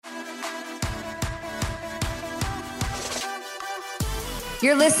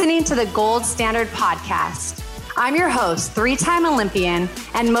You're listening to the Gold Standard Podcast. I'm your host, three-time Olympian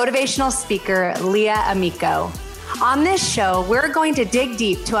and motivational speaker, Leah Amico. On this show, we're going to dig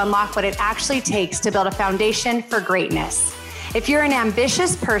deep to unlock what it actually takes to build a foundation for greatness. If you're an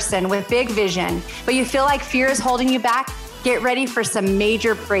ambitious person with big vision, but you feel like fear is holding you back, get ready for some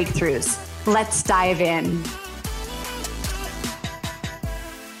major breakthroughs. Let's dive in.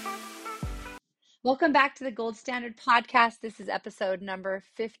 Welcome back to the Gold Standard Podcast. This is episode number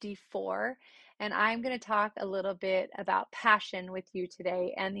 54, and I'm going to talk a little bit about passion with you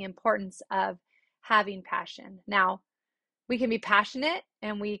today and the importance of having passion. Now, we can be passionate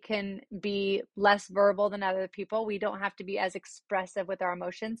and we can be less verbal than other people. We don't have to be as expressive with our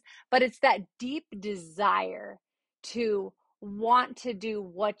emotions, but it's that deep desire to want to do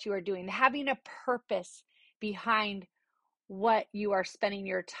what you are doing, having a purpose behind what you are spending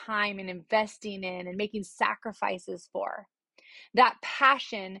your time and investing in and making sacrifices for. That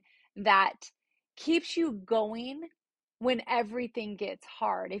passion that keeps you going when everything gets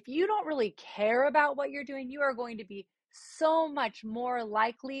hard. If you don't really care about what you're doing, you are going to be so much more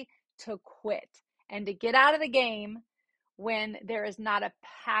likely to quit and to get out of the game when there is not a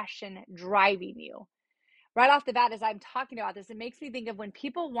passion driving you. Right off the bat, as I'm talking about this, it makes me think of when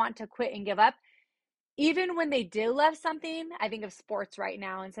people want to quit and give up. Even when they do love something, I think of sports right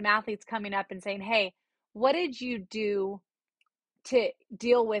now and some athletes coming up and saying, hey, what did you do to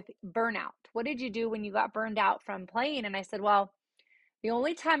deal with burnout? What did you do when you got burned out from playing? And I said, well, the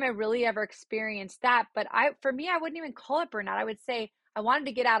only time I really ever experienced that, but for me, I wouldn't even call it burnout. I would say I wanted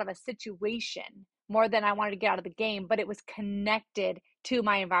to get out of a situation more than I wanted to get out of the game, but it was connected to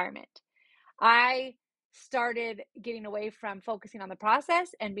my environment. I started getting away from focusing on the process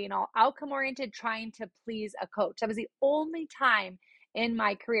and being all outcome oriented, trying to please a coach. That was the only time in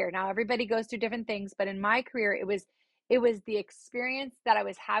my career. Now, everybody goes through different things, but in my career, it was the experience that I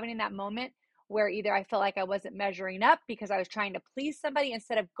was having in that moment where either I felt like I wasn't measuring up because I was trying to please somebody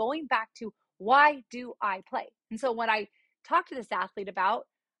instead of going back to why do I play? And so when I talked to this athlete about,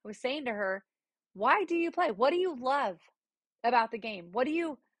 I was saying to her, why do you play? What do you love about the game? What do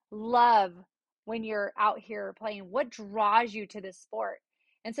you love when you're out here playing? What draws you to this sport?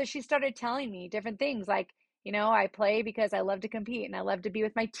 And so she started telling me different things like, I play because I love to compete and I love to be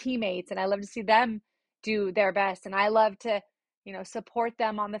with my teammates and I love to see them do their best. And I love to, support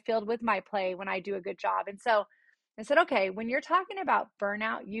them on the field with my play when I do a good job. And so I said, okay, when you're talking about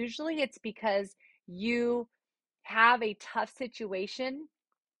burnout, usually it's because you have a tough situation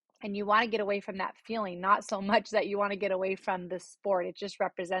and you want to get away from that feeling, not so much that you want to get away from the sport. It just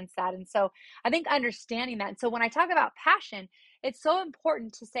represents that. And so I think understanding that. And so when I talk about passion, it's so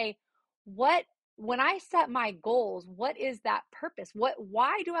important to say, when I set my goals, what is that purpose?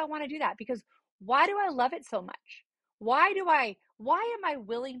 Why do I want to do that? Because why do I love it so much? Why am I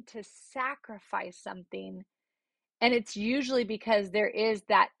willing to sacrifice something? And it's usually because there is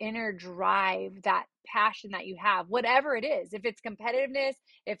that inner drive, that passion that you have, whatever it is. If it's competitiveness,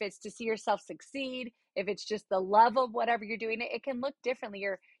 if it's to see yourself succeed, if it's just the love of whatever you're doing, it can look differently.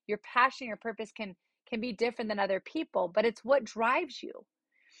 Your passion, your purpose can be different than other people, but it's what drives you.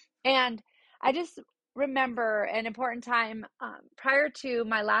 And I just remember an important time prior to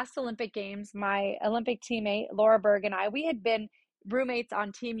my last Olympic Games. My Olympic teammate, Laura Berg, and we had been roommates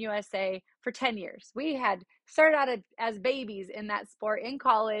on Team USA for 10 years. We had started out as babies in that sport in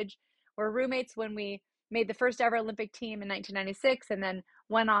college. We're roommates when we made the first ever Olympic team in 1996 and then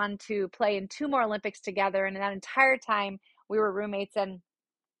went on to play in 2 more Olympics together. And in that entire time, we were roommates. And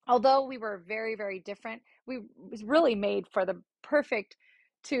although we were very, very different, we was really made for the perfect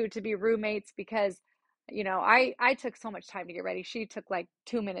two to be roommates because, I took so much time to get ready. She took like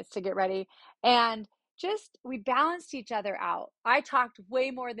 2 minutes to get ready. And just we balanced each other out. I talked way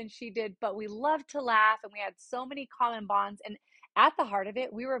more than she did, but we loved to laugh and we had so many common bonds. And at the heart of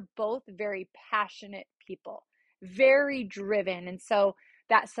it, we were both very passionate people, very driven. And so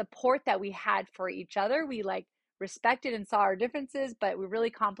that support that we had for each other, we respected and saw our differences, but we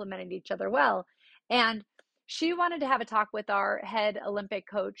really complemented each other well. And she wanted to have a talk with our head Olympic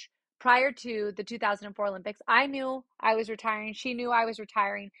coach prior to the 2004 Olympics. I knew I was retiring. She knew I was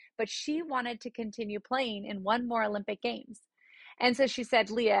retiring, but she wanted to continue playing in 1 more Olympic Games. And so she said,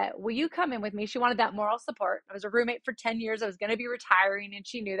 Leah, will you come in with me? She wanted that moral support. I was a roommate for 10 years. I was going to be retiring and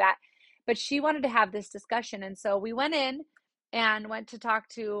she knew that, but she wanted to have this discussion. And so we went in and went to talk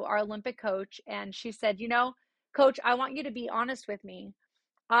to our Olympic coach. And she said, Coach, I want you to be honest with me.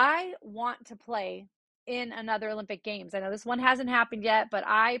 I want to play in another Olympic Games. I know this one hasn't happened yet, but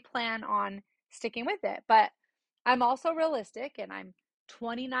I plan on sticking with it. But I'm also realistic and I'm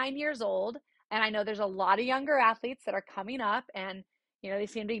 29 years old. And I know there's a lot of younger athletes that are coming up and, They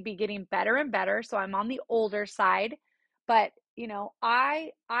seem to be getting better and better. So I'm on the older side, but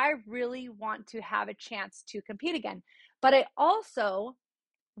I really want to have a chance to compete again. But I also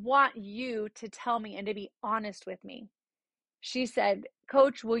want you to tell me and to be honest with me. She said,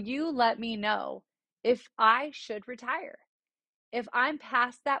 Coach, will you let me know if I should retire? If I'm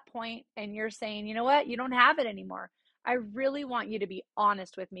past that point and you're saying, you know what, you don't have it anymore, I really want you to be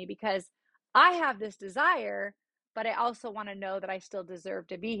honest with me, because I have this desire, but I also want to know that I still deserve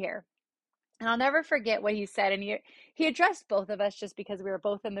to be here. And I'll never forget what he said. And he addressed both of us just because we were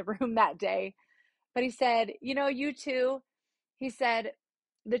both in the room that day. But he said, you two, he said,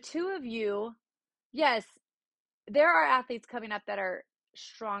 the two of you, yes, there are athletes coming up that are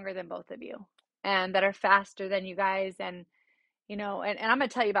stronger than both of you and that are faster than you guys. And and I'm gonna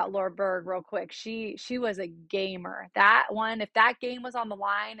tell you about Laura Berg real quick. She was a gamer. That one, if that game was on the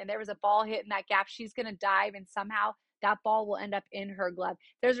line and there was a ball hitting that gap, she's gonna dive and somehow that ball will end up in her glove.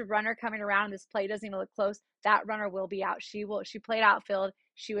 There's a runner coming around, this play doesn't even look close, that runner will be out. She played outfield.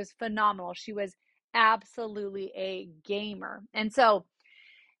 She was phenomenal. She was absolutely a gamer. And so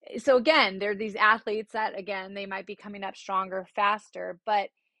again, there are these athletes that, again, they might be coming up stronger, faster, but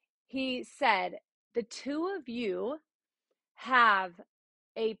he said, the two of you have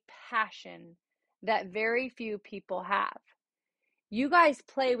a passion that very few people have. You guys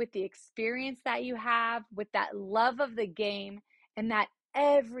play with the experience that you have, with that love of the game, and that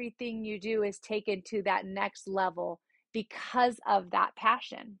everything you do is taken to that next level because of that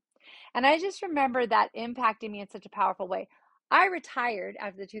passion. And I just remember that impacting me in such a powerful way. I retired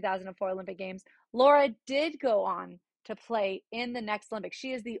after the 2004 Olympic Games. Laura did go on to play in the next Olympics.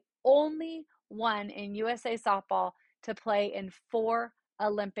 She is the only one in USA softball to play in 4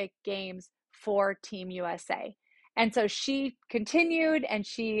 Olympic Games for Team USA. And so she continued and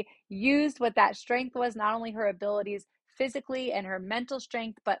she used what that strength was, not only her abilities physically and her mental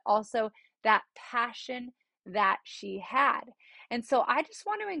strength, but also that passion that she had. And so I just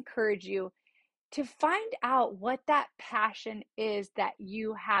want to encourage you to find out what that passion is that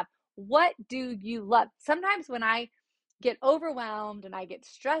you have. What do you love? Sometimes when I get overwhelmed and I get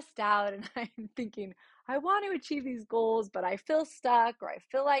stressed out and I'm thinking, I want to achieve these goals, but I feel stuck, or I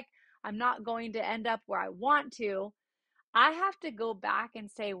feel like I'm not going to end up where I want to, I have to go back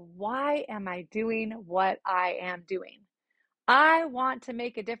and say, why am I doing what I am doing? I want to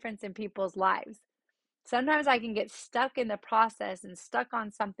make a difference in people's lives. Sometimes I can get stuck in the process and stuck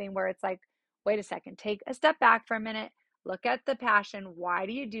on something where it's like, wait a second, take a step back for a minute, look at the passion. Why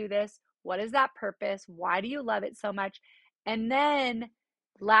do you do this? What is that purpose? Why do you love it so much? And then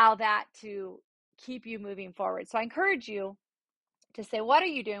allow that to keep you moving forward. So I encourage you to say, what are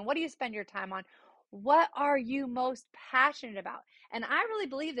you doing? What do you spend your time on? What are you most passionate about? And I really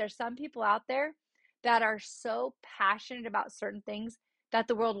believe there's some people out there that are so passionate about certain things that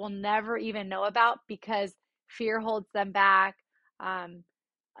the world will never even know about because fear holds them back,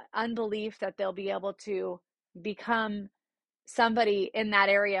 unbelief that they'll be able to become somebody in that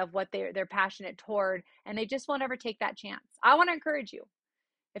area of what they're passionate toward, and they just won't ever take that chance. I want to encourage you.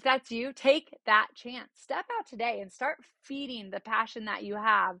 If that's you, take that chance. Step out today and start feeding the passion that you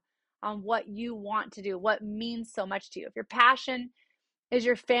have on what you want to do, what means so much to you. If your passion is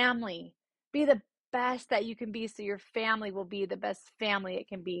your family, be the best that you can be so your family will be the best family it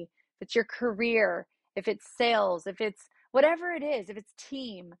can be. If it's your career, if it's sales, if it's whatever it is, if it's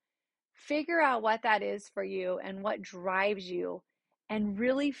team, figure out what that is for you and what drives you, and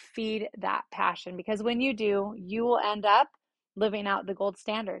really feed that passion, because when you do, you will end up living out the gold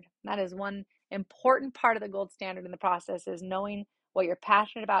standard. That is one important part of the gold standard in the process, is knowing what you're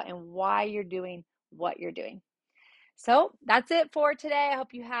passionate about and why you're doing what you're doing. So that's it for today. I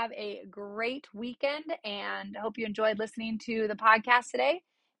hope you have a great weekend and I hope you enjoyed listening to the podcast today.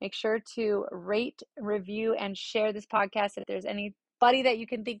 Make sure to rate, review, and share this podcast if there's anybody that you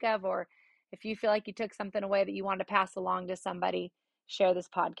can think of, or if you feel like you took something away that you want to pass along to somebody, share this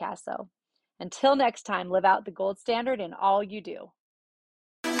podcast. So until next time, live out the gold standard in all you do.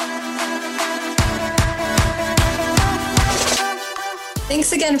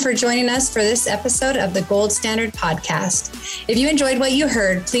 Thanks again for joining us for this episode of the Gold Standard Podcast. If you enjoyed what you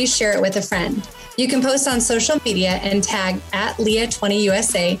heard, please share it with a friend. You can post on social media and tag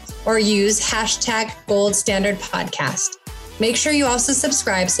 @Leah20USA or use hashtag Gold Standard Podcast. Make sure you also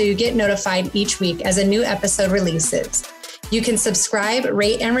subscribe so you get notified each week as a new episode releases. You can subscribe,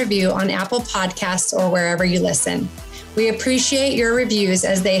 rate, and review on Apple Podcasts or wherever you listen. We appreciate your reviews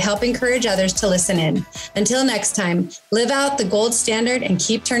as they help encourage others to listen in. Until next time, live out the gold standard and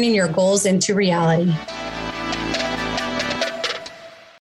keep turning your goals into reality.